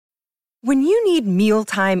When you need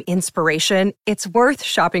mealtime inspiration, it's worth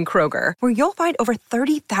shopping Kroger, where you'll find over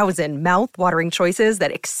 30,000 mouth-watering choices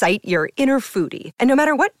that excite your inner foodie. And no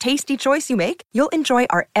matter what tasty choice you make, you'll enjoy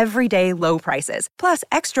our everyday low prices, plus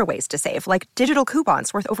extra ways to save, like digital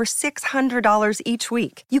coupons worth over $600 each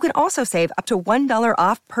week. You can also save up to $1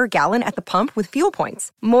 off per gallon at the pump with fuel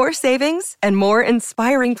points. More savings and more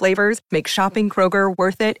inspiring flavors make shopping Kroger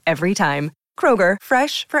worth it every time. Kroger,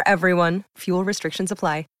 fresh for everyone. Fuel restrictions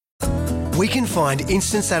apply. We can find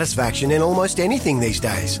instant satisfaction in almost anything these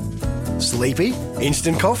days. Sleepy?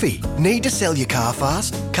 Instant coffee. Need to sell your car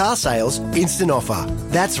fast? Car sales, instant offer.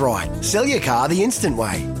 That's right, sell your car the instant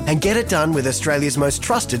way and get it done with Australia's most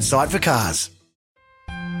trusted site for cars.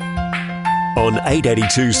 On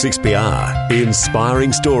 882 6PR,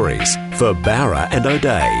 inspiring stories for Barra and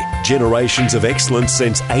O'Day. Generations of excellence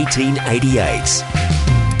since 1888.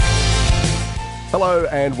 Hello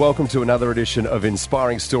and welcome to another edition of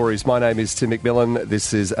Inspiring Stories. My name is Tim McMillan.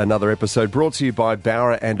 This is another episode brought to you by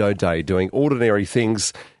Barra and O'Day, doing ordinary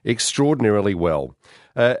things extraordinarily well.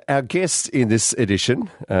 Our guest in this edition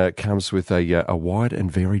comes with a wide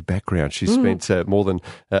and varied background. She's spent more than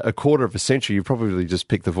a quarter of a century. You've probably just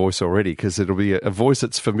picked the voice already because it'll be a voice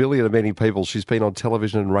that's familiar to many people. She's been on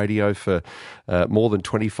television and radio for more than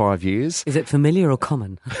 25 years. Is it familiar or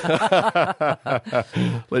common?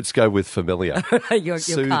 Let's go with familiar. You're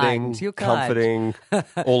Soothing, kind. You're kind. comforting,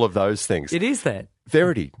 all of those things. It is that.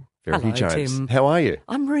 Verity Hello, James. Tim. How are you?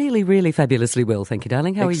 I'm really, really fabulously well, thank you,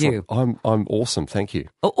 darling. How Excellent. are you? I'm awesome, thank you.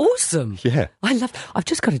 Oh, awesome. Yeah. I've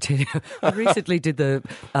just got to tell you, I recently did the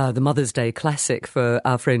Mother's Day Classic for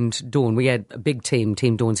our friend Dawn. We had a big team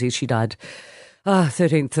Dawn. She died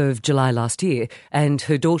 13th of July last year, and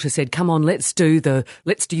her daughter said, come on,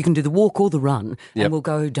 you can do the walk or the run, and we'll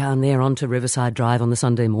go down there onto Riverside Drive on the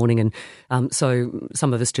Sunday morning. And so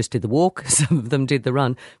some of us just did the walk, some of them did the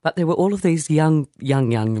run, but there were all of these young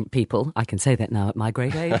people, I can say that now at my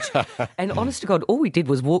great age, and honest to God, all we did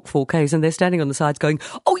was walk 4Ks, and they're standing on the sides going,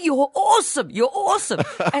 oh, you're awesome,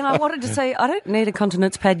 and I wanted to say, I don't need a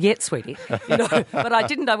continence pad yet, sweetie, but I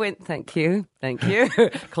didn't. I went, thank you.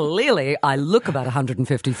 Clearly, I look about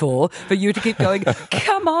 154 for you to keep going,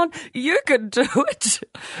 come on, you can do it.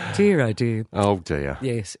 Dear, oh dear. Oh dear.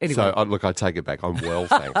 Yes. Anyway. So, look, I take it back. I'm well,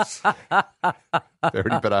 thanks.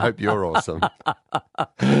 Verity, but I hope you're awesome.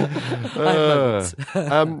 I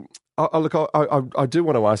do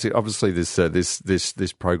want to ask you, obviously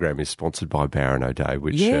this program is sponsored by Barra and O'Day,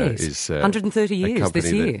 which is 130 years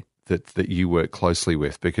this year. That you work closely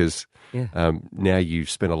with, because now you've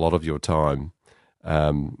spent a lot of your time,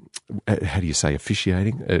 how do you say,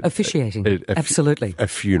 officiating? Absolutely. A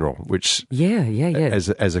funeral, which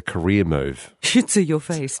as a career move. Should see your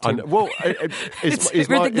face, Tim. It's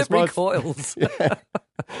everything that recoils.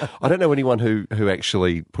 I don't know anyone who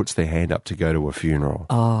actually puts their hand up to go to a funeral.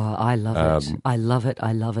 Oh, I love it.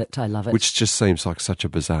 I love it. Which just seems like such a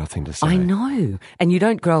bizarre thing to say. I know. And you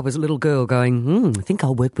don't grow up as a little girl going, I think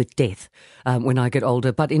I'll work with death when I get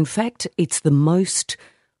older. But in fact, it's the most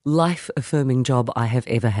life-affirming job I have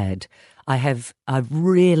ever had. I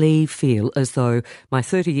really feel as though my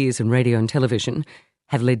 30 years in radio and television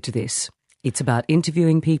have led to this. It's about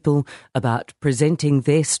interviewing people, about presenting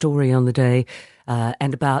their story on the day,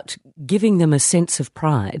 and about giving them a sense of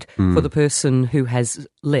pride for the person who has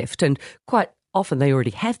left. And quite often they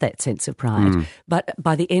already have that sense of pride. But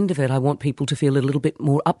by the end of it, I want people to feel a little bit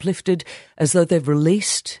more uplifted, as though they've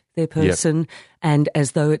released their person and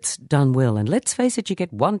as though it's done well. And let's face it, you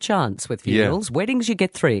get one chance with funerals. Weddings, you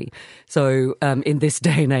get 3. So in this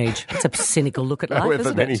day and age, it's a cynical look at life, however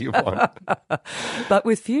isn't many it? you want. But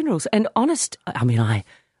with funerals, and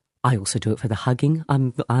I also do it for the hugging.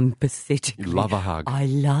 I'm pathetic. You love a hug. I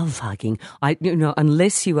love hugging.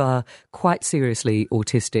 Unless you are quite seriously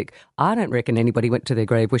autistic, I don't reckon anybody went to their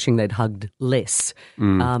grave wishing they'd hugged less.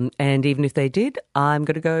 And even if they did, I'm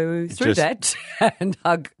going to go through that and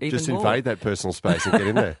hug even more. Just invade that personal space and get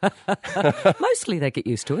in there. Mostly they get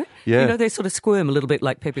used to it. Yeah. They sort of squirm a little bit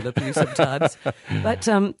like Pepe Le Pew sometimes. But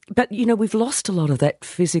we've lost a lot of that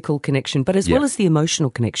physical connection, but as well as the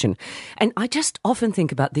emotional connection. And I just often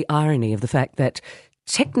think about the irony of the fact that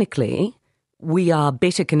technically we are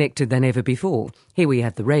better connected than ever before. Here we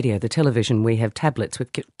have the radio, the television, we have tablets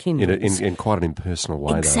with Kindles. In quite an impersonal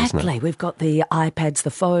way, exactly. though, isn't it? We've got the iPads,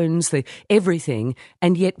 the phones, the everything,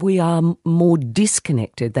 and yet we are more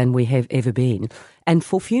disconnected than we have ever been. And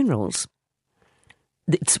for funerals,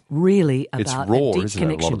 it's really about raw, a deep isn't it,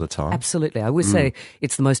 connection. a lot of the time? Absolutely. I always say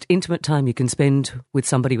it's the most intimate time you can spend with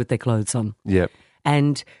somebody with their clothes on. Yep.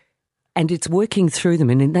 And And it's working through them.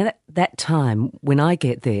 And in that time, when I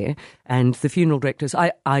get there, and the funeral directors,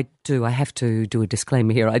 I have to do a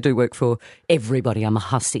disclaimer here. I do work for everybody. I'm a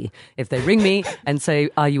hussy. If they ring me and say,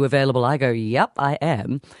 "Are you available?" I go, "Yep, I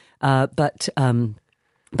am." But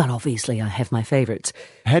obviously I have my favourites.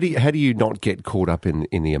 How do you not get caught up in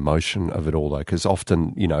the emotion of it all, though? Because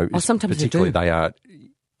often, sometimes particularly they are.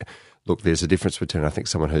 Look, there's a difference between, I think,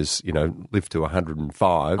 someone who's, lived to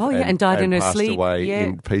 105 and died in her passed sleep.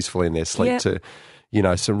 away peacefully in their sleep to,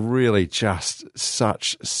 some really just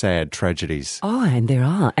such sad tragedies. Oh, and there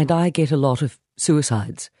are. And I get a lot of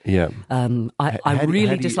suicides. Yeah. I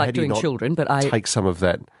really dislike doing children, but I take some of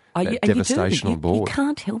that devastation on board. You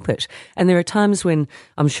can't help it. And there are times when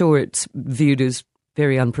I'm sure it's viewed as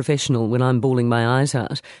very unprofessional when I'm bawling my eyes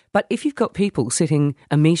out. But if you've got people sitting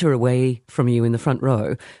a metre away from you in the front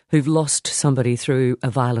row who've lost somebody through a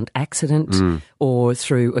violent accident or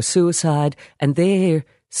through a suicide and they're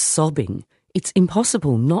sobbing, it's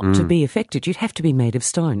impossible not to be affected. You'd have to be made of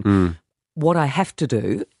stone. What I have to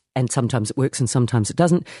do, and sometimes it works and sometimes it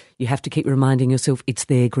doesn't, you have to keep reminding yourself it's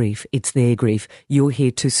their grief, it's their grief. You're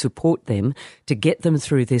here to support them, to get them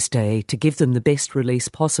through this day, to give them the best release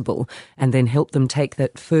possible, and then help them take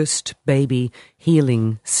that first baby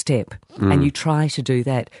healing step. And you try to do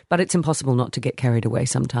that, but it's impossible not to get carried away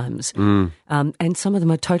sometimes. And some of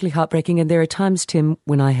them are totally heartbreaking, and there are times, Tim,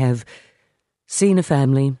 when I have seen a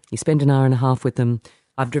family, you spend an hour and a half with them,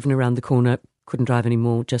 I've driven around the corner, couldn't drive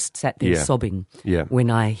anymore, just sat there sobbing when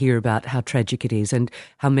I hear about how tragic it is and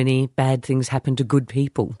how many bad things happen to good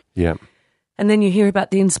people. Yeah. And then you hear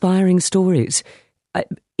about the inspiring stories.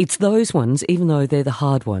 It's those ones, even though they're the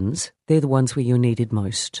hard ones, they're the ones where you're needed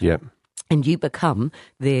most. Yeah. And you become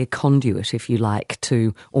their conduit, if you like,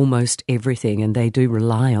 to almost everything, and they do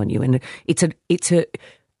rely on you. And it's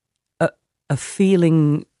a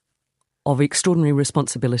feeling of extraordinary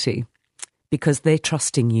responsibility, because they're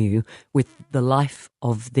trusting you with the life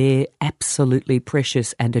of their absolutely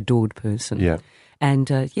precious and adored person. Yeah.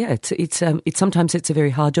 And it's sometimes it's a very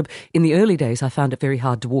hard job. In the early days, I found it very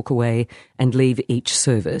hard to walk away and leave each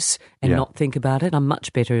service and not think about it. I'm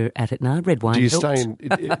much better at it now. Red wine helps.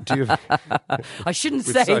 Do you? I shouldn't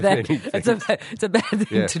say that. It's a bad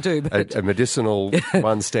thing to do. But a medicinal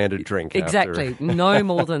one standard drink. Exactly. No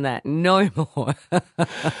more than that. No more.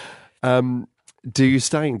 Do you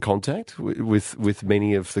stay in contact with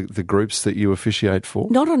many of the groups that you officiate for?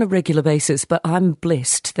 Not on a regular basis, but I'm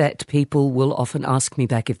blessed that people will often ask me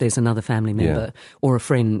back if there's another family member or a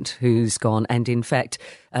friend who's gone. And in fact,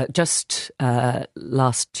 just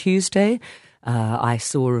last Tuesday, I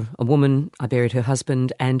saw a woman, I buried her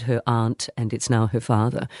husband and her aunt, and it's now her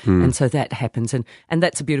father. And so that happens. And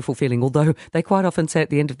that's a beautiful feeling, although they quite often say at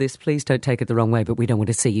the end of this, please don't take it the wrong way, but we don't want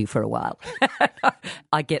to see you for a while.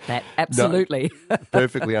 I get that, absolutely. No,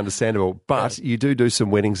 perfectly understandable. But you do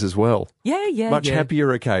some weddings as well. Yeah. Much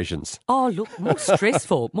happier occasions. Oh, look, more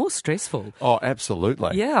stressful. Oh,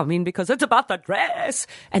 absolutely. Yeah, I mean, because it's about the dress.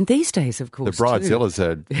 And these days, of course, the bridezillas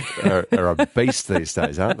are a beast these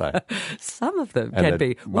days, aren't they? Some of them and can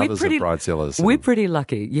be. Mothers of bridezillas. We're pretty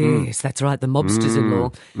lucky. Yes, that's right. The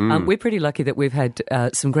mobsters-in-law. We're pretty lucky that we've had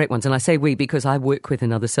some great ones. And I say we because I work with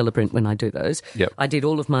another celebrant when I do those. Yep. I did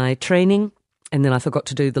all of my training and then I forgot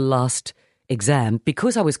to do the last exam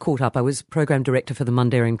because I was caught up. I was program director for the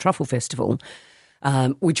Mundaring Truffle Festival,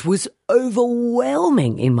 which was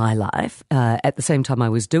overwhelming in my life. At the same time I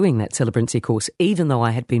was doing that celebrancy course, even though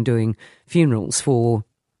I had been doing funerals for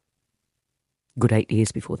good 8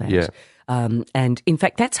 years before that. Yeah. And in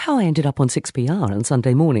fact, that's how I ended up on 6PR on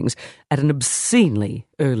Sunday mornings at an obscenely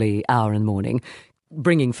early hour in the morning,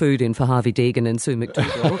 bringing food in for Harvey Deegan and Sue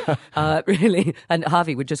McDougall, really. And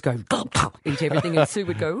Harvey would just go, eat everything, and Sue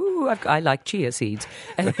would go, ooh, I like chia seeds,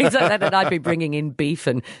 and things like that. And I'd be bringing in beef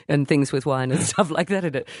and things with wine and stuff like that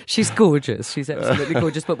in it. She's gorgeous. She's absolutely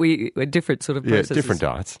gorgeous, but we're different sort of processes. Yeah, different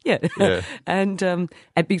diets. Yeah. And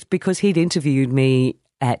because he'd interviewed me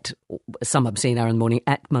at some obscene hour in the morning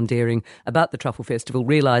at Mundaring about the Truffle Festival,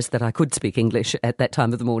 realised that I could speak English at that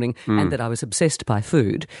time of the morning and that I was obsessed by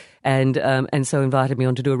food, and so invited me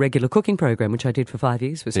on to do a regular cooking program, which I did for 5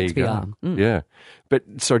 years for 6PR. Yeah, but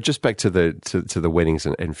so just back to the weddings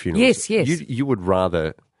and funerals. Yes. You would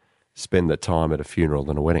rather spend the time at a funeral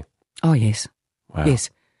than a wedding. Oh yes, wow.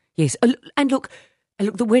 yes. And look,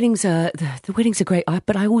 the weddings are great,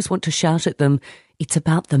 but I always want to shout at them. It's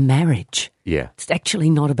about the marriage. Yeah. It's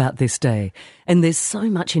actually not about this day. And there's so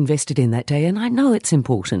much invested in that day, and I know it's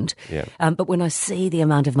important. Yeah. But when I see the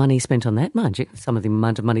amount of money spent on that, mind you, some of the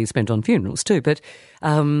amount of money is spent on funerals too, but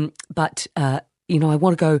I want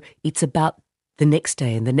to go, it's about the next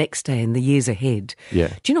day and the next day and the years ahead. Yeah.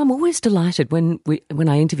 Do you know, I'm always delighted when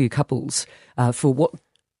I interview couples for what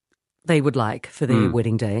they would like for their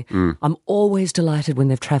wedding day. I'm always delighted when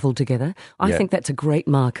they've travelled together. I think that's a great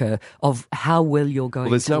marker of how well you're going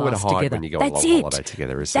Well, there's to nowhere to last hide together. when you go on a That's long it. holiday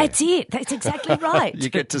together, is there? That's it. That's exactly right. You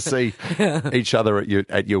get to see each other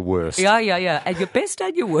at your worst. Yeah. At your best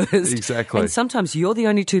and your worst. Exactly. And sometimes you're the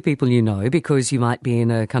only two people you know because you might be in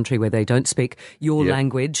a country where they don't speak your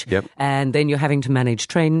language. Yep. And then you're having to manage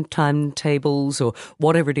train timetables or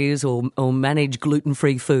whatever it is, or manage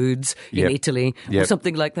gluten-free foods in Italy or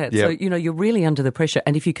something like that. Yep. So, you're really under the pressure.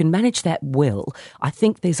 And if you can manage that well, I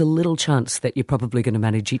think there's a little chance that you're probably going to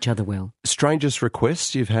manage each other well. Strangest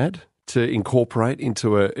requests you've had to incorporate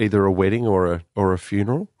into either a wedding or a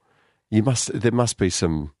funeral? There must be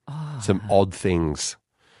some odd things.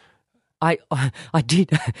 I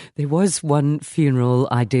did. There was one funeral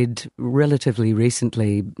I did relatively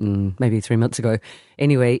recently, maybe 3 months ago.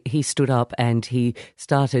 Anyway, he stood up and he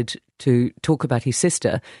started to talk about his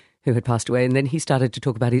sister who had passed away, and then he started to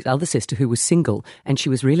talk about his other sister who was single, and she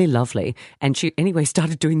was really lovely, and she anyway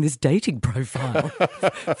started doing this dating profile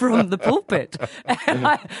from the pulpit. And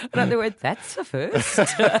I went, that's the first.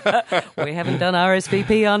 We haven't done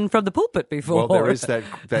RSVP on from the pulpit before. Well, there is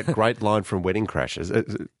that great line from Wedding Crashers.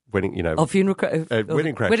 Wedding Wedding Crashers.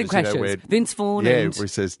 Wedding Crashers. Where, Vince Vaughn. Yeah, where he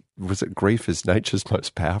says, was it grief is nature's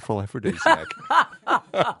most powerful aphrodisiac?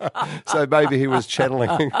 So maybe he was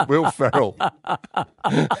channeling Will Ferrell.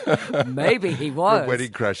 Maybe he was.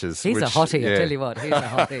 Wedding Crashers. He's a hottie, I tell you what. He's a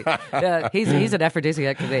hottie. He's an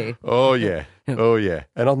aphrodisiac to me. Oh, yeah. Oh, yeah.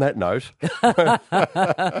 And on that note, but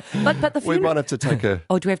the funeral... we might have to take a...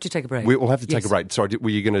 Oh, do we have to take a break? We'll have to take a break. Sorry, were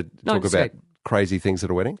you going to talk about straight. crazy things at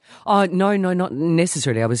a wedding? Oh, no, not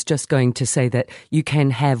necessarily. I was just going to say that you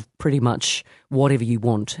can have pretty much whatever you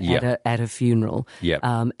want at a funeral. Yep.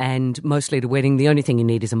 And mostly at a wedding, the only thing you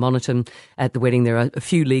need is a monitor. At the wedding, there are a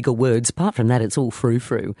few legal words. Apart from that, it's all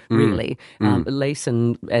frou-frou, really. Lace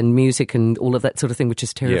and music and all of that sort of thing, which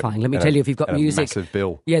is terrifying. Let me tell you, if you've got music... a massive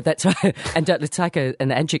bill. Yeah, that's right. And it's like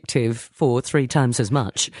an adjective for 3 times as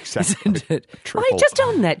much, Exactly. isn't it? Triple. Why, just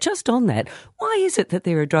on that, why is it that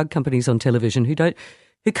there are drug companies on television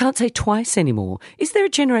who can't say twice anymore? Is there a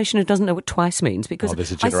generation who doesn't know what twice means? Because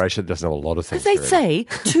there's a generation that doesn't know a lot of things. Because they say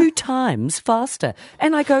 2 times faster.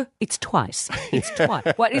 And I go, it's twice. It's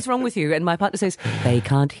twice. What is wrong with you? And my partner says, they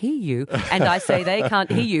can't hear you. And I say, they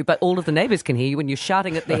can't hear you, but all of the neighbours can hear you when you're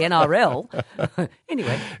shouting at the NRL.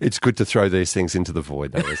 Anyway. It's good to throw these things into the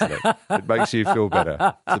void, though, isn't it? It makes you feel better.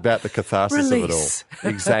 It's about the catharsis Release. of it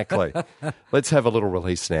all. Exactly. Let's have a little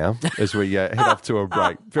release now as we head off to a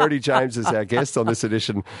break. Verity James is our guest on this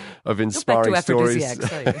edition of Inspiring Stories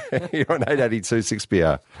here on 882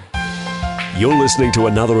 6PR. You're listening to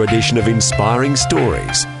another edition of Inspiring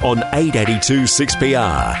Stories on 882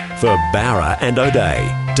 6PR for Barra and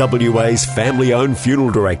O'Day, WA's family-owned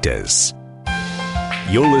funeral directors.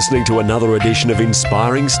 You're listening to another edition of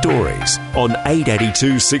Inspiring Stories on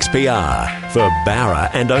 882 6PR for Barra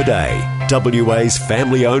and O'Day, WA's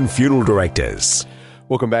family-owned funeral directors.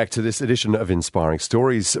 Welcome back to this edition of Inspiring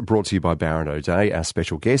Stories, brought to you by Barra and O'Day. Our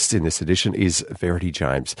special guest in this edition is Verity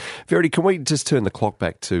James. Verity, can we just turn the clock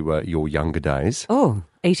back to your younger days? Oh,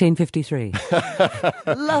 1853.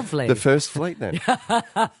 Lovely. The First Fleet, then? No,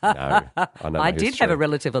 I know. I did have a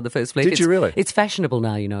relative on the First Fleet. Did you really? It's fashionable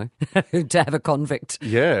now, to have a convict.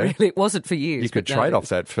 Yeah. Really, it wasn't for years. You could trade off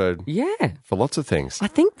that for lots of things. I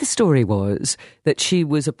think the story was that she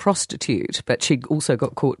was a prostitute, but she also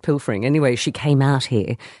got caught pilfering. Anyway, she came out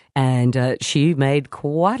here and she made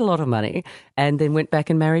quite a lot of money and then went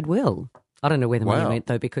back and married Will. I don't know where the money went,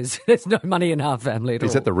 though, because there's no money in our family at all.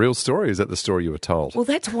 Is that the real story, or is that the story you were told? Well,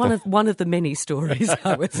 that's one of the many stories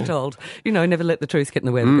I was told. Never let the truth get in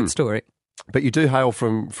the way of a good story. But you do hail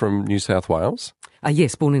from New South Wales?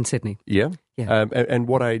 Yes, born in Sydney. Yeah? Yeah. And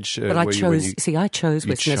what age but I were chose, you when you... I chose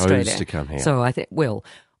Western chose Australia. to come here. So I think,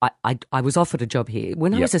 I was offered a job here.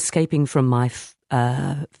 When I was escaping from my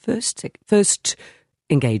first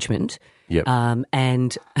engagement... Yep.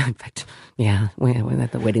 And in fact, when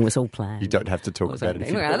the wedding was all planned. You don't have to talk about it.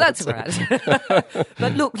 That's right.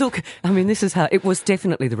 But look, I mean, this is how it was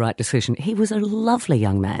definitely the right decision. He was a lovely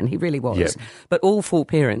young man. He really was. Yep. But all 4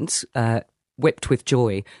 parents wept with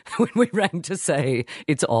joy when we rang to say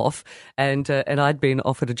it's off. And I'd been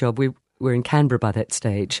offered a job. We were in Canberra by that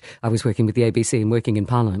stage. I was working with the ABC and working in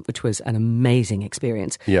Parliament, which was an amazing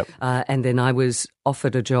experience. Yep. And then I was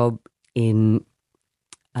offered a job in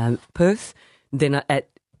Perth, then at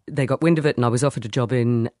they got wind of it, and I was offered a job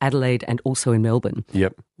in Adelaide and also in Melbourne.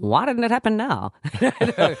 Yep. Why didn't it happen now?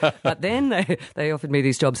 But then they offered me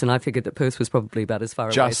these jobs, and I figured that Perth was probably about as far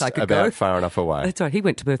away as I could go. Just about far enough away. That's right. He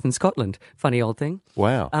went to Perth in Scotland. Funny old thing.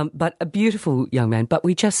 Wow. But a beautiful young man. But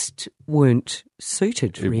we just weren't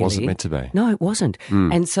suited, really. It wasn't meant to be. No, it wasn't.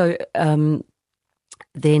 And so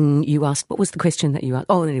then you asked, what was the question that you asked?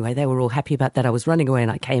 Oh, anyway, they were all happy about that. I was running away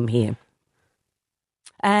and I came here.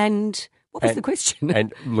 And what was the question?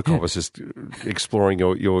 And look, I was just exploring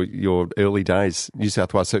your early days, New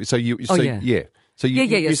South Wales. So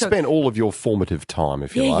you spent all of your formative time,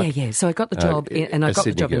 if you like. Yeah. So I got the job, and I got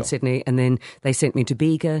the job in Sydney, and then they sent me to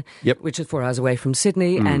Bega, which is 4 hours away from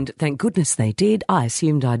Sydney, and thank goodness they did. I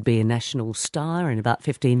assumed I'd be a national star in about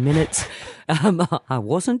 15 minutes. I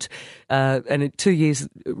wasn't. And 2 years,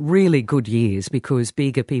 really good years, because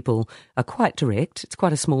Bega people are quite direct. It's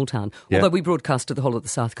quite a small town, although we broadcast to the whole of the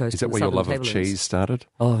South Coast. Is that where your love of cheese started?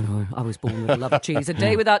 Oh, no, I was born with a love of cheese. A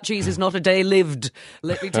day without cheese is not a day lived.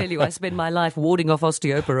 Let me tell you, I spend my life warding off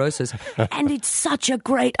osteoporosis. And it's such a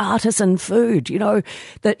great artisan food, you know,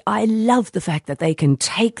 that I love the fact that they can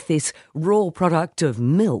take this raw product of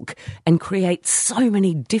milk and create so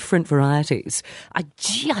many different varieties.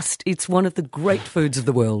 It's one of the great foods of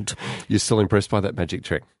the world. You're still impressed by that magic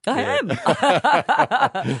trick? I am.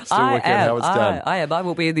 Still working out how it's done. I am. I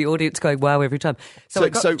will be in the audience going, wow, every time. So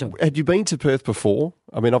had you been to Perth before?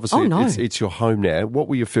 I mean, obviously, no. it's your home now. What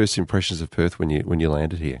were your first impressions of Perth when you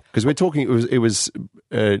landed here? Because we're talking, it was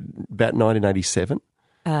about 1987.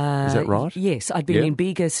 Is that right? Yes, I'd been in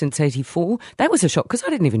Bega since 84. That was a shock because I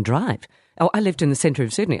didn't even drive. I lived in the centre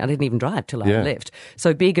of Sydney. I didn't even drive till I left.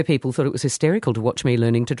 So Bega people thought it was hysterical to watch me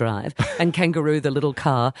learning to drive. And Kangaroo, the little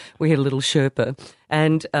car, we had a little Sherpa.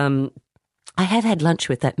 And I have had lunch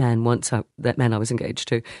with that man once, that man I was engaged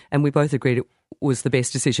to, and we both agreed it was the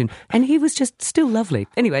best decision. And he was just still lovely.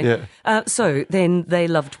 Anyway, so then they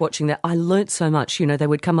loved watching that. I learnt so much. You know, they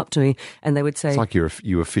would come up to me and they would say... It's like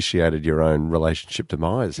you officiated your own relationship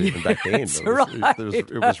demise even back then. That's right.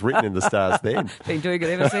 It was written in the stars then. Been doing it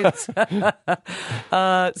ever since.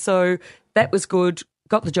 So that was good.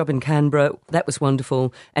 Got the job in Canberra. That was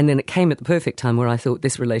wonderful. And then it came at the perfect time where I thought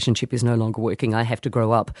this relationship is no longer working. I have to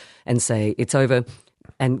grow up and say it's over.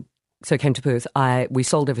 And so I came to Perth. We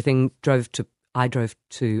sold everything, I drove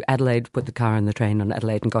to Adelaide, put the car in the train on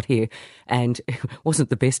Adelaide and got here. And it wasn't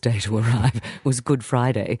the best day to arrive. It was Good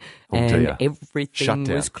Friday. And everything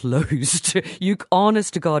was closed.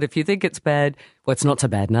 Honest to God, if you think it's bad, well, it's not so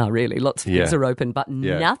bad now, really. Lots of things are open, but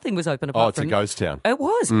nothing was open apart from... Oh, it's a ghost town. It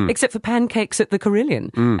was, except for pancakes at the Carillion.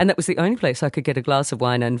 And that was the only place I could get a glass of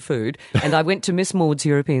wine and food. And I went to Miss Maud's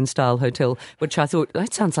European-style hotel, which I thought,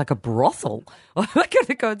 that sounds like a brothel. I'm going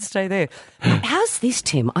to go and stay there. How's this,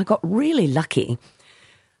 Tim? I got really lucky.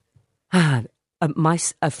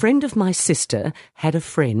 A friend of my sister had a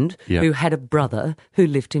friend who had a brother who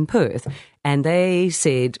lived in Perth, and they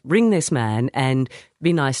said, ring this man and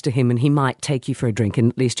be nice to him and he might take you for a drink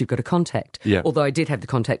and at least you've got a contact. Yeah. Although I did have the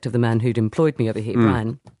contact of the man who'd employed me over here,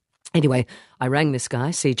 Brian. Anyway, I rang this guy,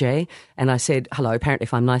 CJ, and I said, hello, apparently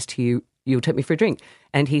if I'm nice to you, you'll take me for a drink.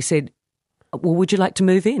 And he said, well, would you like to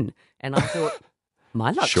move in? And I thought...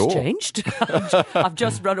 My luck's changed. I've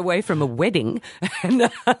just run away from a wedding and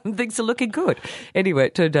things are looking good. Anyway,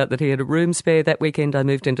 it turned out that he had a room spare. That weekend I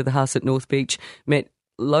moved into the house at North Beach, met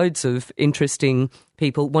loads of interesting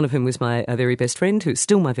people, one of whom was my very best friend, who's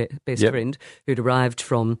still my best friend, who'd arrived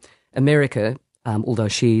from America, although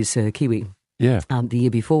she's Kiwi, the year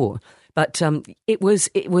before. But it was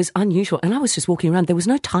unusual. And I was just walking around. There was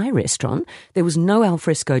no Thai restaurant. There was no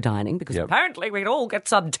alfresco dining because apparently we'd all get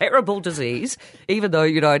some terrible disease, even though,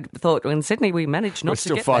 I thought in Sydney we managed not to get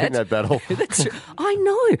that. We're still fighting that battle. I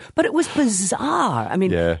know, but it was bizarre. I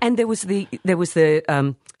mean, and there was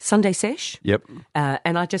the Sunday sesh. Yep.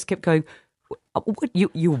 And I just kept going,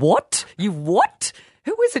 you what? You what?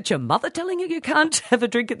 Who is it, your mother telling you can't have a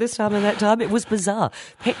drink at this time and that time? It was bizarre.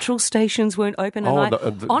 Petrol stations weren't open.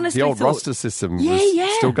 And honestly the old thought, roster system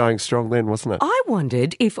was still going strong then, wasn't it? I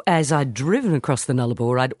wondered if, as I'd driven across the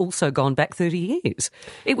Nullarbor, I'd also gone back 30 years.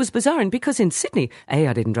 It was bizarre. And because in Sydney,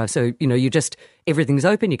 I didn't drive. So, you just, everything's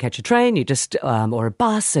open. You catch a train, you just, or a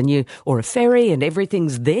bus or a ferry and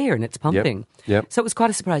everything's there and it's pumping. Yep. So it was quite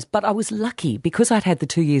a surprise. But I was lucky because I'd had the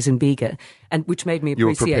 2 years in Bega, and which made me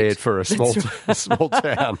appreciate... You were prepared for a small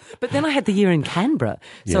town. But then I had the year in Canberra.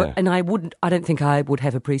 So, Yeah. and I don't think I would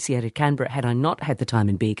have appreciated Canberra had I not had the time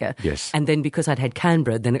in Bega. Yes. And then because I'd had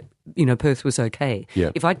Canberra, then Perth was okay.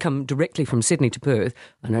 Yeah. If I'd come directly from Sydney to Perth,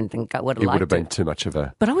 I don't think I would have It liked would have been it. too much of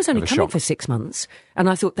a But I was only of a coming shock. for 6 months, and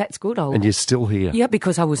I thought, that's good. And you're still here. Yeah,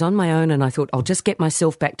 because I was on my own, and I thought, I'll just get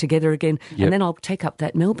myself back together again, Yep. and then I'll take up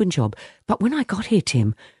that Melbourne job. But when I got here,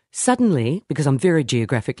 Tim, suddenly, because I'm very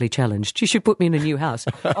geographically challenged, you should put me in a new house.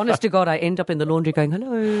 Honest to God, I end up in the laundry going,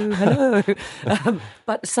 hello, hello.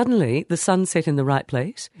 But suddenly, the sun set in the right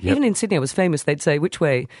place. Yep. Even in Sydney, I was famous. They'd say, which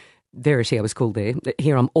way? Verity, I was called there.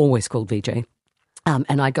 Here, I'm always called VJ.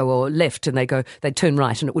 And I go left, and they'd turn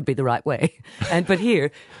right, and it would be the right way. But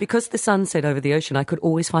here, because the sun set over the ocean, I could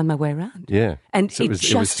always find my way around. Yeah. And So it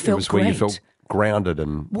just it felt was where you great. felt grounded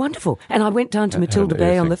and Wonderful. And I went down to Matilda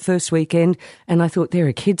Bay on everything. the first weekend, and I thought, there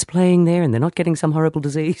are kids playing there, and they're not getting some horrible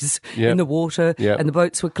disease Yep. in the water, Yep. and the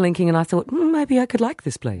boats were clinking, and I thought, maybe I could like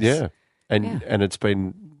this place. yeah. And Yeah. and it's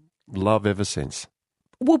been love ever since.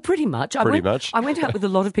 Well, pretty much. Pretty much. I went out with a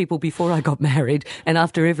lot of people before I got married, and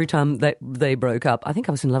after every time that they broke up, I think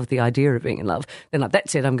I was in love with the idea of being in love. Then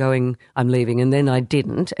that's it, I'm leaving, and then I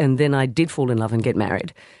didn't, and then I did fall in love and get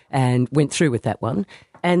married, and went through with that one,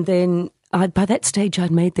 and then by that stage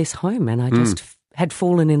I'd made this home, and I just had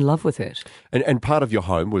fallen in love with it. And part of your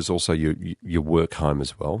home was also your work home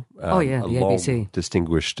as well. Oh, yeah, a the long, ABC.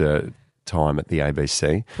 distinguished time at the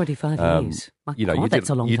ABC. 25 years. My You God, that's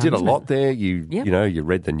a long you time, did a isn't it? lot there. You Yep. you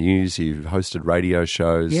read the news. You hosted radio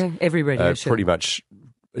shows. Yeah, every radio show. Pretty much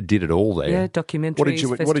did it all there. Yeah, documentaries, What did you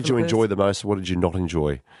Festival of enjoy Earth. the most? What did you not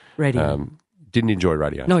enjoy? Radio. Didn't enjoy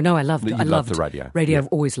radio. No, I loved it. You I loved loved the radio. Radio Yeah. I've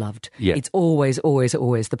always loved. Yeah. It's always, always,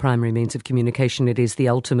 always the primary means of communication. It is the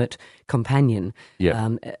ultimate companion. Yeah.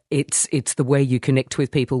 It's the way you connect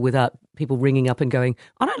with people without people ringing up and going,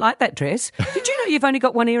 I don't like that dress. Did you know you've only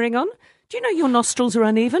got one earring on? Do you know your nostrils are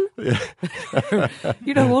uneven?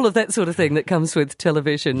 You know, all of that sort of thing that comes with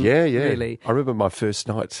television. Yeah, yeah. Really. I remember my first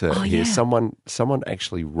night here. yeah. Someone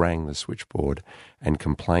actually rang the switchboard and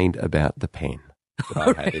complained about the pen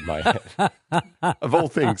that I had in my hand. Of all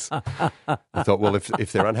things, I thought, well, if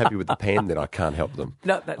they're unhappy with the pen, then I can't help them.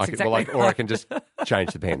 No, that's I exactly can just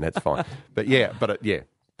change the pen. That's fine. But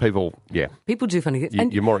people, People do funny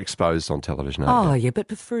things. you're more exposed on television, aren't Oh, you? yeah,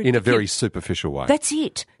 but for In a very superficial way. That's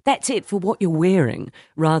it. That's it for what you're wearing,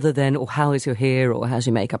 rather than, or how is your hair, or how's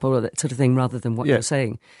your makeup, or all that sort of thing, rather than what Yeah. you're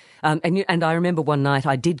saying. And I remember one night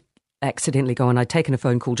I did accidentally go on. I'd taken a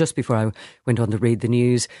phone call just before I went on to read the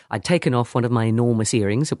news. I'd taken off one of my enormous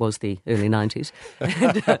earrings. It was the early 90s.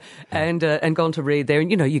 And gone to read there. And,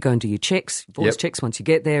 you go and do your checks, voice Yep. checks once you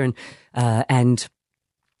get there. And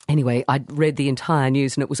anyway, I'd read the entire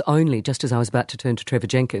news, and it was only just as I was about to turn to Trevor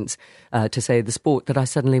Jenkins to say the sport that I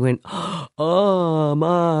suddenly went, oh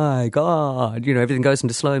my God. Everything goes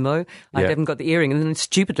into slow-mo. I Yeah. haven't got the earring. And then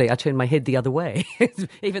stupidly, I turned my head the other way,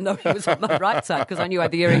 even though it was on my right side, because I knew I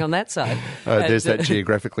had the earring on that side. There's that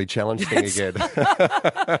geographically challenged thing again.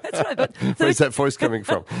 That's right. But Where's that voice coming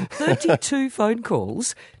from? 32 phone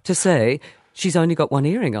calls to say she's only got one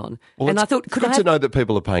earring on. Well, and I thought, it's good to know that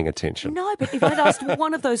people are paying attention. No, but if I'd asked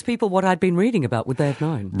one of those people what I'd been reading about, would they have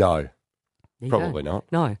known? No, There you probably go. not.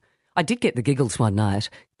 No. I did get the giggles one night.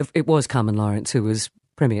 It was Carmen Lawrence who was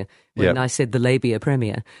Premier when Yep. I said the labia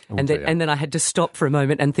Premier. and dear. then I had to stop for a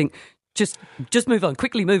moment and think, just move on,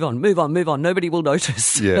 quickly move on. Nobody will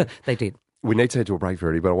notice. Yeah. They did. We need to head to a break,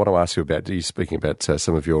 Verity, but I want to ask you about, you speaking about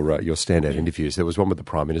some of your standout interviews. There was one with the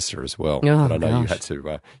Prime Minister as well Oh, that I know gosh.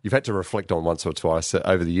 you've had to reflect on once or twice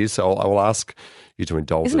over the years, so I will ask you to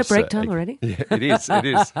indulge Isn't us. it break time already? Yeah, it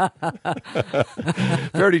is.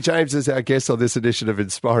 Verity James is our guest on this edition of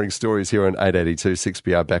Inspiring Stories here on 882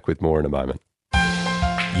 6PR. Back with more in a moment.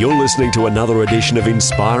 You're listening to another edition of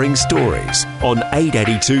Inspiring Stories on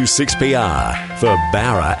 882 6PR for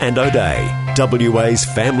Barra and O'Day, WA's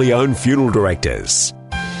family-owned funeral directors.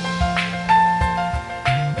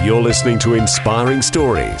 You're listening to Inspiring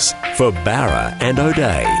Stories for Barra and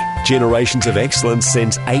O'Day, generations of excellence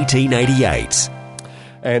since 1888.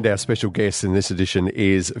 And our special guest in this edition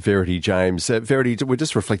is Verity James. Verity, we're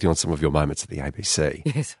just reflecting on some of your moments at the ABC.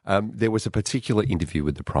 Yes. There was a particular interview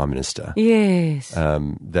with the Prime Minister. Yes.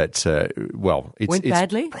 It's Went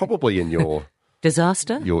badly? probably in your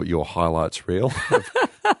Disaster? your highlights reel.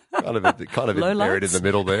 kind of Lowlights? buried in the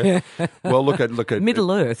middle there. Well, look at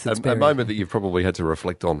Middle Earth, it's A buried. moment that you've probably had to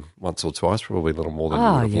reflect on once or twice, probably a little more than you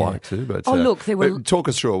Oh, would have yeah. liked to. But Look, there were... but talk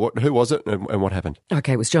us through it. Who was it, and what happened?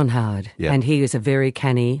 Okay, it was John Howard, Yeah. and he is a very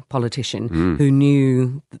canny politician who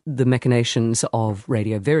knew the machinations of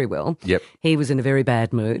radio very well. Yep. He was in a very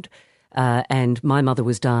bad mood, and my mother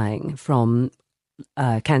was dying from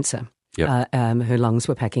cancer. Yep. Her lungs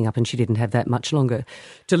were packing up and she didn't have that much longer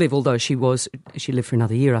to live, although she lived for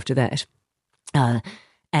another year after that.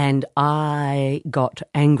 And I got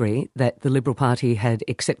angry that the Liberal Party had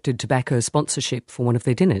accepted tobacco sponsorship for one of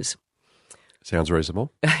their dinners. Sounds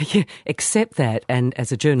reasonable. Yeah, except that, and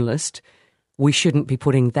as a journalist, we shouldn't be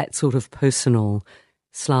putting that sort of personal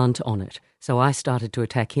slant on it. So I started to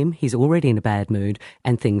attack him. He's already in a bad mood,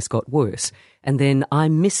 and things got worse. And then I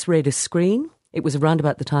misread a screen. It was around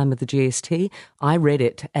about the time of the GST. I read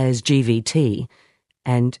it as GVT,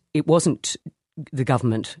 and it wasn't the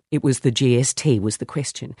government, it was the GST was the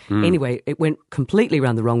question. Anyway, it went completely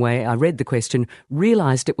around the wrong way. I read the question,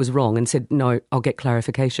 realised it was wrong and said, no, I'll get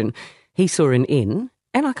clarification. He saw an in,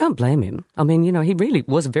 and I can't blame him. I mean, you know, he really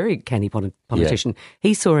was a very canny politician. Yeah.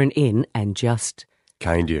 He saw an in and just...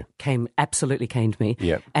 Caned you. Absolutely caned me.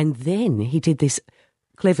 Yeah. And then he did this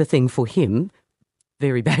clever thing for him,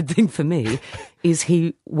 very bad thing for me, is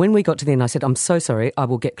when we got to the end, I said, I'm so sorry, I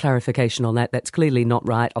will get clarification on that. That's clearly not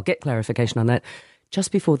right. I'll get clarification on that.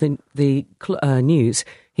 Just before the news,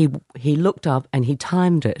 he looked up and he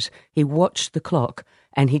timed it. He watched the clock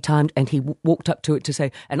and he timed and he walked up to it to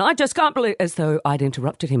say, and I just can't believe, as though I'd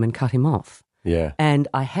interrupted him and cut him off. Yeah. And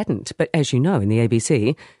I hadn't. But as you know, in the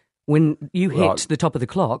ABC, when you hit the top of the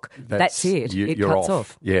clock, that's it. It cuts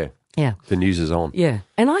off. Yeah. Yeah. The news is on. Yeah.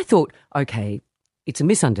 And I thought, okay, it's a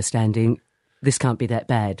misunderstanding. This can't be that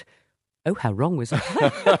bad. Oh, how wrong was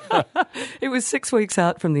I? It was 6 weeks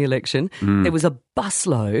out from the election. There was a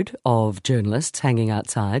busload of journalists hanging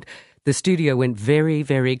outside. The studio went very,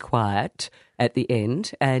 very quiet at the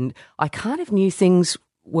end. And I kind of knew things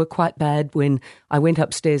were quite bad when I went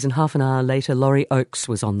upstairs and half an hour later, Laurie Oakes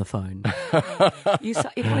was on the phone. You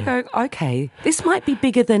kind of go, okay, this might be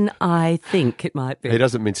bigger than I think it might be. He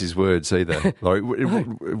doesn't mince his words either. Laurie,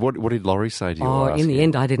 what did Laurie say to you? Oh, in the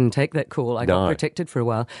end, I didn't take that call. I got protected for a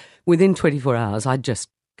while. Within 24 hours, I just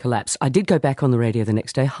collapsed. I did go back on the radio the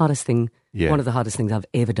next day. One of the hardest things I've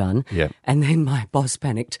ever done. Yeah. And then my boss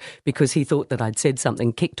panicked because he thought that I'd said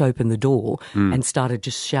something, kicked open the door and started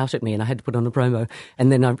just shout at me, and I had to put on a promo.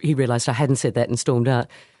 And then he realised I hadn't said that and stormed out.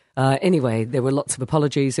 Anyway, there were lots of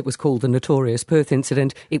apologies. It was called the Notorious Perth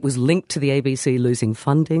Incident. It was linked to the ABC losing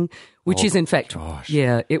funding, which is in fact,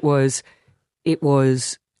 yeah, it was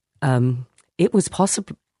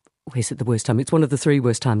possible. Is it the worst time? It's one of the 3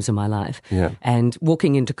 worst times of my life. Yeah. And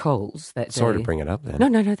walking into Coles that day. Sorry to bring it up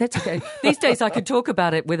then. No, that's okay. These days I could talk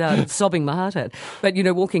about it without sobbing my heart out. But, you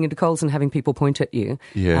know, walking into Coles and having people point at you.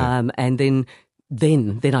 Yeah. And then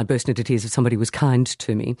I burst into tears if somebody was kind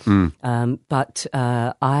to me. But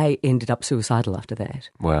I ended up suicidal after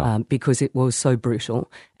that. Wow. Because it was so brutal,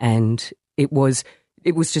 and it was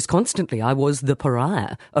just constantly, I was the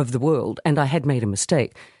pariah of the world, and I had made a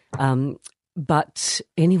mistake. But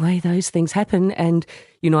anyway, those things happen. And,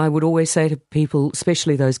 you know, I would always say to people,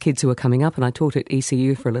 especially those kids who are coming up, and I taught at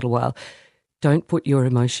ECU for a little while, don't put your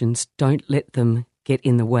emotions, don't let them get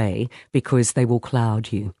in the way, because they will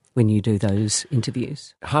cloud you when you do those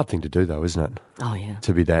interviews. Hard thing to do, though, isn't it? Oh, yeah.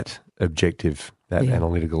 To be that objective, that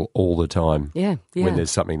analytical all the time. Yeah. When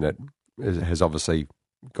there's something that has obviously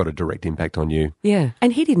got a direct impact on you. Yeah.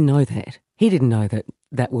 And he didn't know that. He didn't know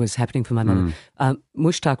that was happening for my mother.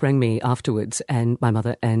 Mushtaq rang me afterwards, and my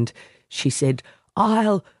mother, and she said,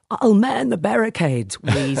 I'll man the barricades.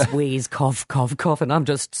 Wheeze, wheeze, cough, cough, cough. And I'm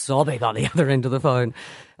just sobbing on the other end of the phone.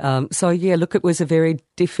 So, yeah, look, it was a very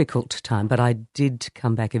difficult time, but I did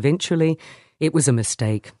come back eventually. It was a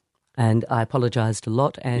mistake, and I apologised a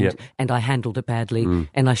lot, and I handled it badly.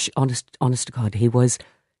 And honest to God, he was,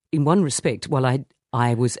 in one respect, while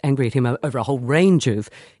I was angry at him over a whole range of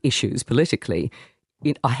issues politically,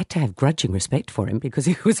 I had to have grudging respect for him because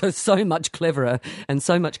he was so much cleverer and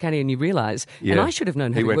so much cannier, and you realise. And I should have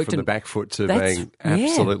known. He went from the back foot to being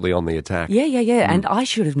absolutely on the attack. Yeah. And I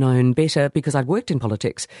should have known better because I'd worked in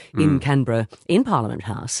politics in Canberra, in Parliament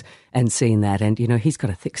House, and seen that. And, you know, he's got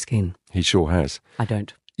a thick skin. He sure has. I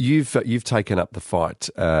don't. You've taken up the fight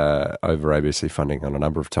over ABC funding on a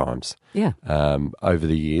number of times. Yeah. Over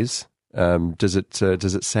the years. Does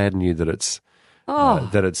it sadden you that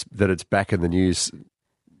it's back in the news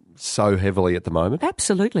so heavily at the moment?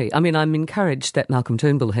 Absolutely. I mean, I'm encouraged that Malcolm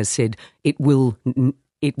Turnbull has said it will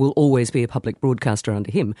always be a public broadcaster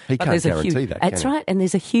under him. He can't guarantee that. That's right, and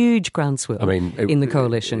there's a huge groundswell in the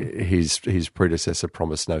coalition. His predecessor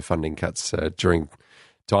promised no funding cuts during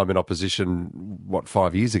time in opposition,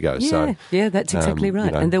 5 years ago? Yeah, that's exactly right.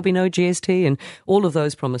 You know. And there'll be no GST and all of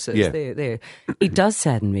those promises. Yeah. There. It does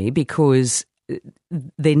sadden me because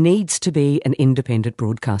there needs to be an independent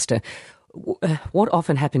broadcaster. What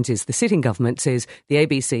often happens is the sitting government says the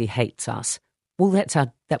ABC hates us.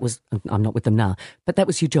 Well, I'm not with them now, but that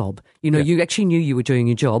was your job. You actually knew you were doing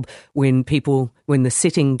your job when the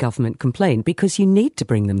sitting government complained, because you need to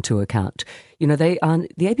bring them to account. The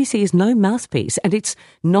ABC is no mouthpiece, and it's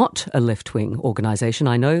not a left-wing organisation.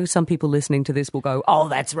 I know some people listening to this will go, "Oh,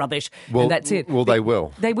 that's rubbish," and that's it. Well, they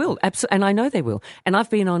will. They will, absolutely, and I know they will. And I've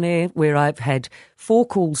been on air where I've had 4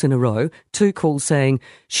 calls in a row, 2 calls saying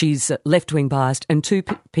she's left-wing biased, and 2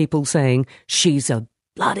 people saying she's a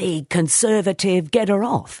bloody conservative, get her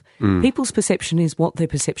off. People's perception is what their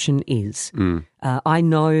perception is. I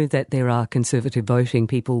know that there are conservative voting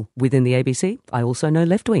people within the ABC. I also know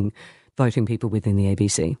left-wing voting people within the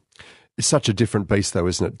ABC. It's such a different beast, though,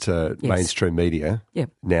 isn't it, Yes. mainstream media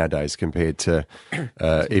nowadays compared to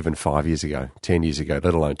even 5 years ago, 10 years ago,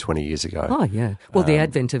 let alone 20 years ago. Oh, yeah. Well, the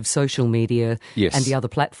advent of social media and the other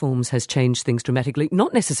platforms has changed things dramatically,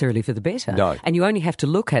 not necessarily for the better. No. And you only have to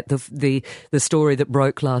look at the story that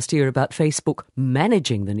broke last year about Facebook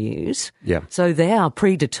managing the news. Yeah. So they are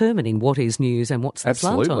predetermining what is news and what's the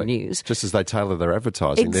slant on news. Just as they tailor their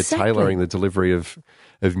advertising, Exactly. they're tailoring the delivery of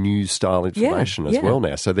news-style information as well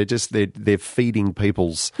now. So they're feeding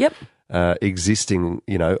people's existing,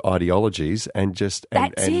 ideologies and just...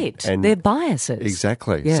 That's it. And they're biases.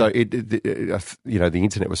 Exactly. Yeah. So, the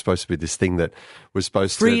internet was supposed to be this thing that was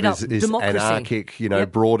supposed Freed to... up This democracy. anarchic,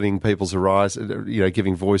 broadening people's horizon,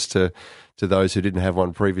 giving voice to those who didn't have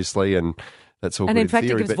one previously, and that's all And good in fact,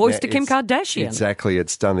 theory, it gives but voice now to Kim Kardashian. Exactly.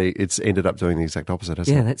 It's ended up doing the exact opposite,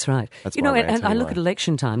 hasn't it? Yeah, that's right. That's and my rant I look anyway. at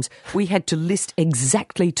election times, we had to list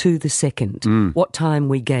exactly to the second what time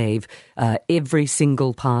we gave every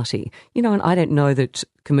single party. And I don't know that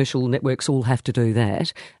commercial networks all have to do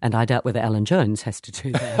that, and I doubt whether Alan Jones has to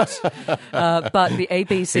do that. But the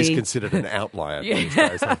ABC... He's considered an outlier these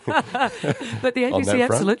days. But the On that ABC front?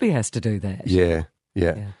 absolutely has to do that. Yeah.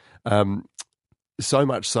 So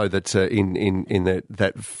much so that in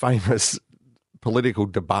that famous political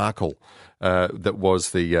debacle that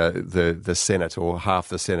was the Senate, or half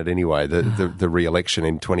the Senate anyway, the re-election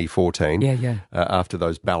in 2014. After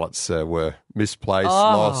those ballots were misplaced,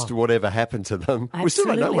 lost, whatever happened to them. We still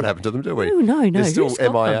don't know Absolutely. what happened to them, do we? No. They're still Who's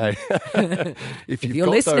got MIA. If you're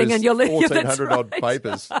got listening those and you're 1,400 odd that's right.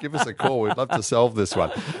 papers, give us a call. We'd love to solve this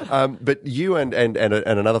one. But you and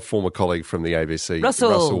another former colleague from the ABC,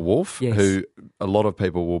 Russell Wolfe, Yes. who a lot of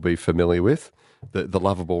people will be familiar with, the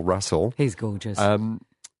lovable Russell. He's gorgeous.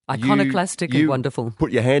 Iconoclastic and wonderful.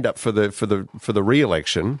 Put your hand up for the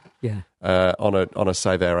re-election. Yeah. On a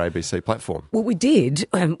Save Our ABC platform. Well, we did.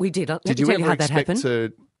 Let me Did tell you you ever how that expect happened.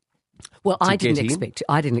 to I get didn't in? expect.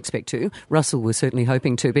 I didn't expect to. Russell was certainly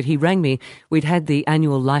hoping to, but he rang me. We'd had the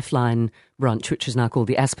annual Lifeline brunch, which is now called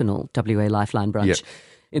the Aspinall WA Lifeline brunch.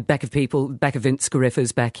 Back of Vince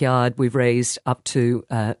Scareffa's backyard. We've raised up to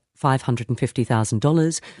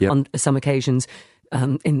 $550,000 on some occasions.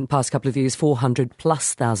 In the past couple of years,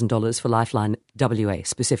 $400,000+ for Lifeline WA,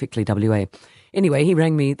 specifically WA. Anyway, he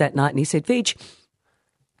rang me that night and he said, "Vij,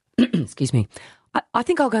 excuse me, I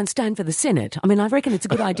think I'll go and stand for the Senate. I mean, I reckon it's a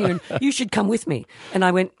good idea and you should come with me." And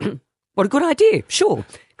I went, "What a good idea. Sure.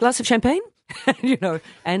 Glass of champagne?"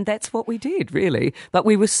 And that's what we did, really. But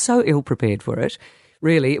we were so ill prepared for it.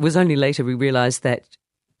 Really, it was only later we realised that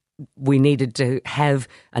we needed to have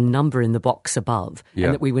a number in the box above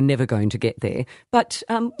and that we were never going to get there. But,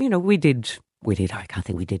 we did, I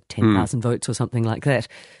think we did 10,000 votes or something like that.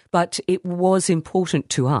 But it was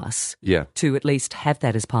important to us to at least have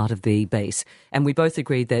that as part of the base. And we both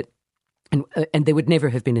agreed that, and there would never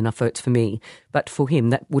have been enough votes for me, but for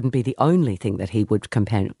him, that wouldn't be the only thing that he would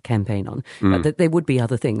campaign on. But that there would be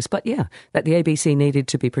other things. But that the ABC needed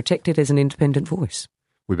to be protected as an independent voice.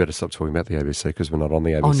 We better stop talking about the ABC because we're not on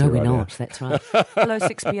the ABC. Oh, no, right we're now. not. That's right. Hello,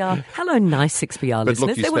 6PR. Hello, nice 6PR But listeners.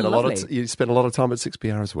 look, you They were lovely. you spent a lot of time at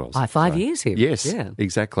 6PR as well. 5 years here. Yes, Yeah.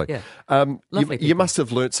 exactly. Yeah. You Lovely people. must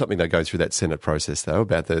have learnt something though going through that Senate process though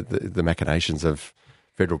about the machinations of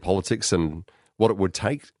federal politics and what it would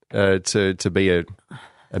take to be a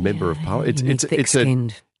member of Parliament. You need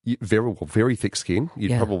thick-skinned. Very thick skin.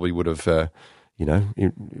 You probably would have.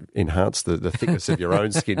 Enhance the thickness of your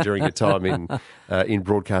own skin during your time in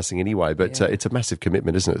broadcasting anyway. But it's a massive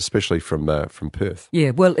commitment, isn't it? Especially from Perth. Yeah,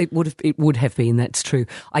 well, it would have been. That's true.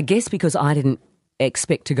 I guess because I didn't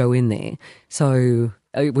expect to go in there, so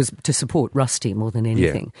it was to support Rusty more than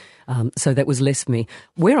anything. So that was less for me.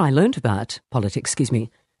 Where I learnt about politics,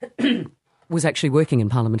 was actually working in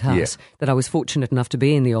Parliament House. That I was fortunate enough to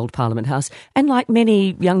be in the old Parliament House, and like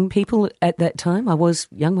many young people at that time, I was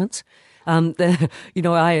young once.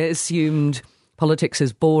 I assumed politics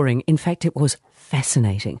is boring. In fact, it was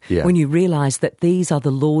fascinating Yeah. when you realise that these are the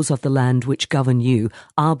laws of the land which govern you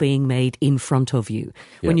are being made in front of you.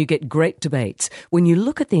 When you get great debates, when you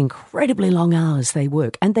look at the incredibly long hours they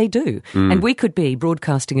work, and they do. And we could be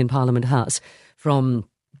broadcasting in Parliament House from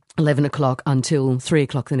 11 o'clock until 3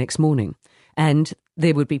 o'clock the next morning. And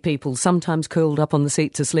there would be people sometimes curled up on the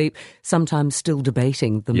seats asleep, sometimes still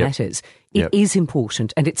debating the matters. It is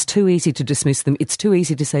important, and it's too easy to dismiss them. It's too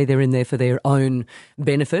easy to say they're in there for their own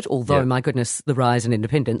benefit, although, my goodness, the rise in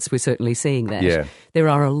independence, we're certainly seeing that. Yeah. There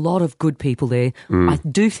are a lot of good people there. I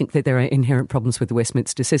do think that there are inherent problems with the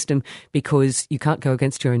Westminster system because you can't go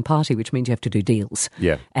against your own party, which means you have to do deals.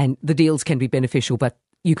 Yeah. And the deals can be beneficial, but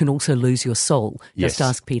you can also lose your soul. Yes. Just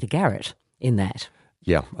ask Peter Garrett in that.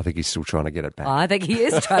 Yeah, I think he's still trying to get it back. I think he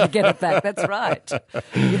is trying to get it back. That's right.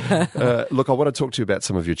 Look, I want to talk to you about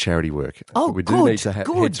some of your charity work. Oh, we do good, need to head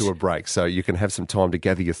good. to a break, so you can have some time to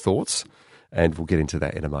gather your thoughts, and we'll get into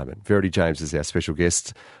that in a moment. Verity James is our special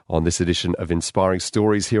guest on this edition of Inspiring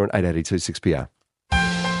Stories here on 882 6PR.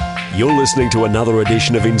 You're listening to another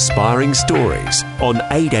edition of Inspiring Stories on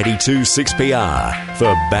 882 6PR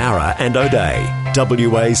for Barra and O'Day,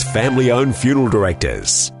 WA's family-owned funeral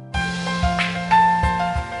directors.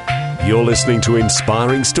 You're listening to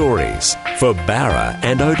Inspiring Stories for Barra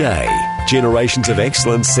and O'Day, generations of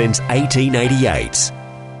excellence since 1888.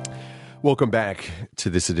 Welcome back to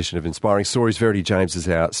this edition of Inspiring Stories. Verity James is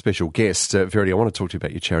our special guest. Verity, I want to talk to you about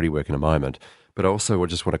your charity work in a moment, but also I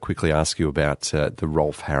just want to quickly ask you about the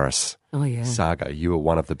Rolf Harris saga. You were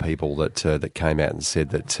one of the people that came out and said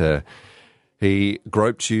that he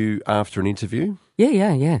groped you after an interview.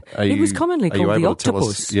 Yeah. It was commonly called the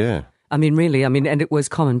octopus. Yeah. I mean, really, and it was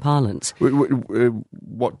common parlance.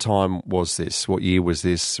 What time was this? What year was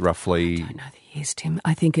this, roughly? I don't know the years, Tim.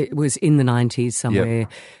 I think it was in the 90s somewhere.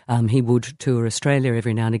 Yep. He would tour Australia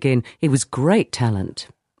every now and again. He was great talent.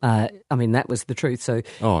 That was the truth. So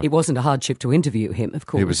it wasn't a hardship to interview him, of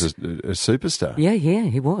course. He was a superstar. Yeah,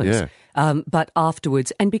 he was. Yeah. But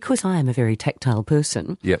afterwards, and because I am a very tactile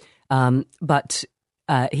person, but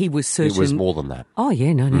he was certain... It was more than that. Oh,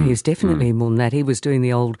 yeah, no, he was definitely more than that. He was doing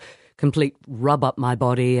the old complete rub up my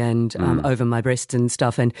body and over my breasts and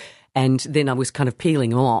stuff, and then I was kind of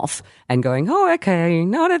peeling off and going, oh, okay,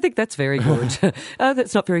 no, I don't think that's very good. Oh,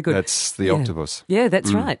 that's not very good. That's the octopus. Yeah,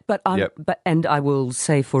 that's right. But and I will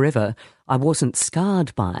say forever, I wasn't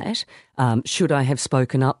scarred by it. Should I have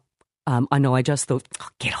spoken up? I know I just thought,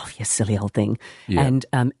 get off, you silly old thing. Yeah.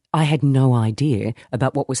 And I had no idea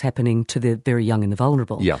about what was happening to the very young and the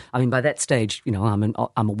vulnerable. Yeah. I mean, by that stage, I'm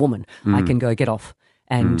a woman. I can go get off.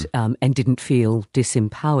 And didn't feel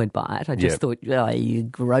disempowered by it. I just thought, oh, you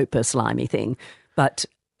groper, slimy thing. But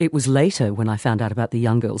it was later when I found out about the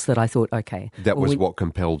young girls that I thought, okay. That was what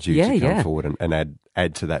compelled you to come forward and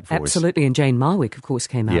add to that voice. Absolutely. And Jane Marwick, of course,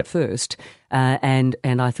 came out first. And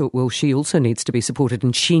I thought, well, she also needs to be supported.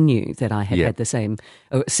 And she knew that I had had the same,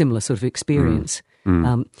 similar sort of experience.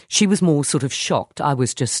 She was more sort of shocked. I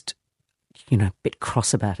was just, a bit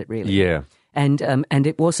cross about it, really. Yeah. And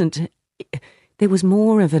it wasn't... There was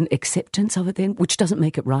more of an acceptance of it then, which doesn't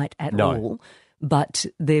make it right at all. But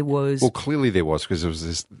there was... Well, clearly there was, because there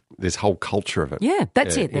was this whole culture of it. Yeah,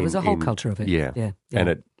 that's it. There was a whole culture of it. Yeah.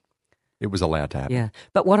 And it was allowed to happen. Yeah.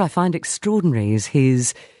 But what I find extraordinary is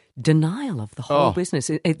his denial of the whole business,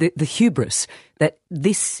 the hubris that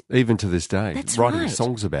this... Even to this day. That's writing right.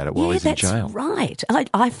 songs about it while he's in jail. That's right.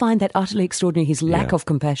 I find that utterly extraordinary, his lack of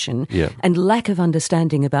compassion and lack of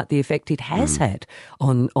understanding about the effect it has had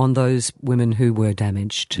on those women who were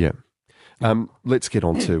damaged. Yeah. Let's get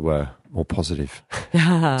on to more positive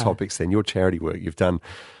topics then. Your charity work. You've done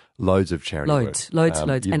loads of charity work. Loads.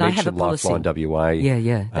 You and I have a mentioned policy. Lifeline WA.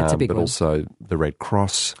 Yeah, that's a big but one. also the Red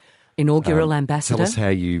Cross. Inaugural ambassador. Tell us how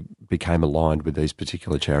you became aligned with these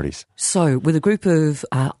particular charities. So, with a group of,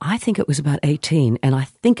 I think it was about 18, and I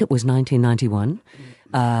think it was 1991,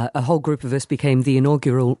 a whole group of us became the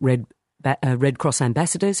inaugural Red Cross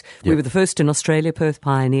ambassadors. We were the first in Australia. Perth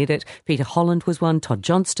pioneered it. Peter Holland was one. Todd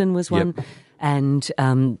Johnston was one. And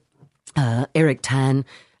Eric Tan.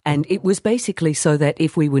 And it was basically so that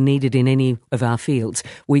if we were needed in any of our fields,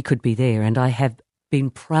 we could be there. And I have been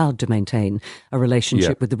proud to maintain a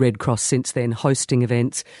relationship with the Red Cross since then, hosting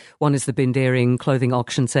events. One is the Bindaring clothing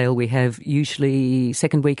auction sale we have usually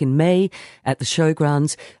second week in May at the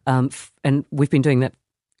showgrounds. And we've been doing that.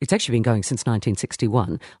 It's actually been going since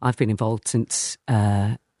 1961. I've been involved since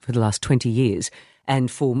for the last 20 years.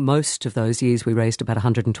 And for most of those years, we raised about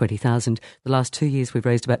 120,000. The last 2 years, we've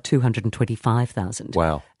raised about 225,000.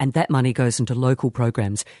 Wow. And that money goes into local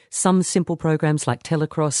programs. Some simple programs like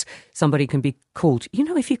Telecross, somebody can be called.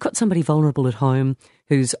 If you've got somebody vulnerable at home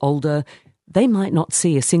who's older, they might not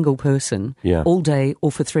see a single person all day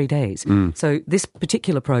or for 3 days. So this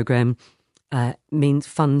particular program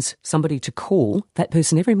funds somebody to call that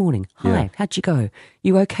person every morning. Hi, how'd you go?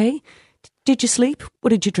 You okay? Did you sleep? What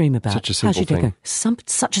did you dream about? Such a simple thing.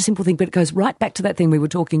 Such a simple thing, but it goes right back to that thing we were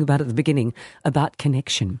talking about at the beginning about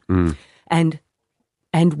connection.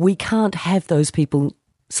 And we can't have those people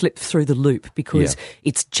slip through the loop because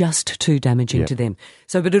it's just too damaging to them.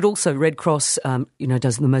 So, but it also, Red Cross,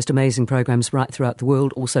 does the most amazing programs right throughout the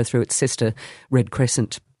world, also through its sister, Red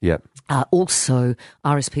Crescent. Yep. Also,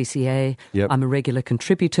 RSPCA, I'm a regular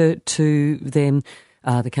contributor to them.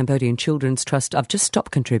 The Cambodian Children's Trust, I've just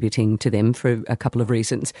stopped contributing to them for a couple of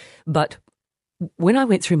reasons. But when I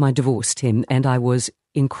went through my divorce, Tim, and I was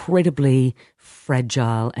incredibly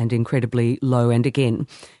fragile and incredibly low, and again,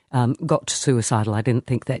 got suicidal. I didn't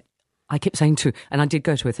think that. I kept saying and I did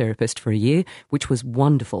go to a therapist for a year, which was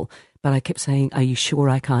wonderful, but I kept saying, are you sure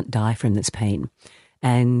I can't die from this pain?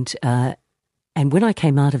 And when I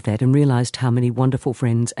came out of that and realised how many wonderful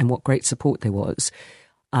friends and what great support there was,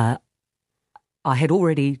 I had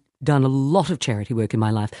already done a lot of charity work in my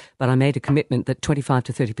life, but I made a commitment that 25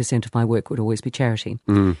 to 30% of my work would always be charity.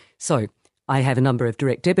 So I have a number of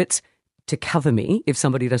direct debits to cover me if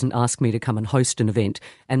somebody doesn't ask me to come and host an event.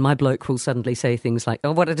 And my bloke will suddenly say things like,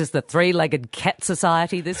 oh, what it is, the Three-Legged Cat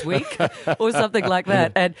Society this week? Or something like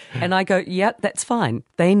that. And I go, yeah, that's fine.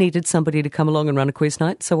 They needed somebody to come along and run a quiz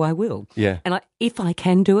night, so I will. Yeah. And if I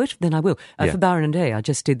can do it, then I will. For Byron and Day, I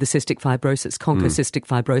just did the cystic fibrosis, Conquer Cystic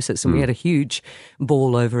Fibrosis, and we had a huge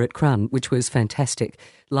ball over at Crun, which was fantastic.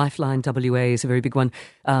 Lifeline WA is a very big one.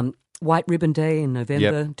 White Ribbon Day in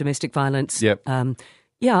November, domestic violence.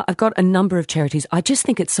 Yeah, I've got a number of charities. I just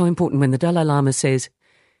think it's so important when the Dalai Lama says,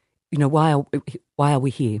 why are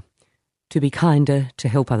we here? To be kinder, to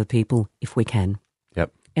help other people if we can.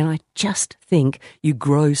 Yep. And I just think you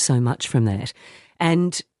grow so much from that.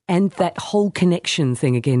 And that whole connection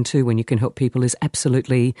thing again too, when you can help people, is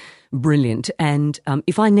absolutely brilliant. And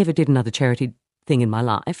if I never did another charity thing in my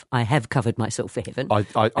life, I have covered myself for heaven.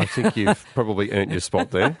 I think you've probably earned your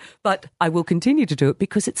spot there. But I will continue to do it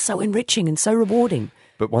because it's so enriching and so rewarding.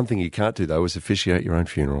 But one thing you can't do, though, is officiate your own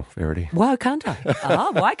funeral, Verity. Why can't I?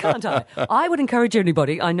 Why can't I? I would encourage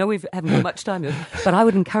anybody, I know we haven't got much time, but I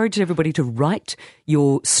would encourage everybody to write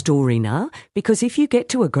your story now, because if you get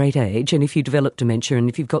to a great age and if you develop dementia and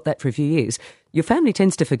if you've got that for a few years, your family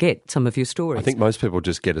tends to forget some of your stories. I think most people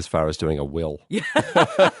just get as far as doing a will. Yeah.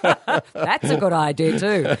 That's a good idea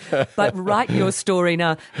too. But write your story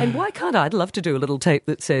now. And why can't I? I'd love to do a little tape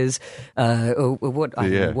that says, what's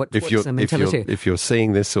the mentality? If you're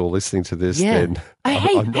seeing this or listening to this, then I'm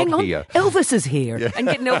hang not on. here. Elvis is here. Yeah. And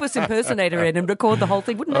get an Elvis impersonator in and record the whole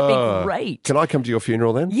thing. Wouldn't that be great? Can I come to your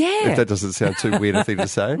funeral then? Yeah. If that doesn't sound too weird a thing to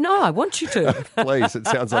say. No, I want you to. Please, it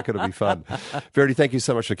sounds like it'll be fun. Verity, thank you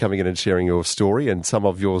so much for coming in and sharing your story and some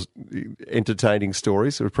of your entertaining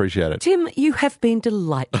stories. We appreciate it. Tim, you have been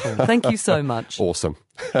delightful. Thank you so much. Awesome.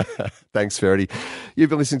 Thanks, Verity.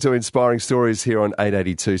 You've been listening to Inspiring Stories here on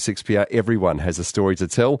 882 6PR. Everyone has a story to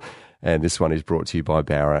tell, and this one is brought to you by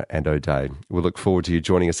Bowra and O'Dea. We'll look forward to you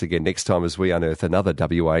joining us again next time as we unearth another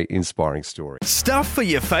WA inspiring story. Stuff for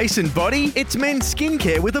your face and body? It's men's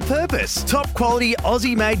skincare with a purpose. Top quality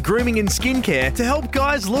Aussie-made grooming and skincare to help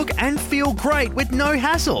guys look and feel great with no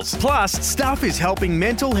hassles. Plus, Stuff is helping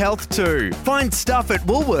mental health too. Find Stuff at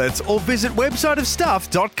Woolworths or visit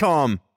websiteofstuff.com.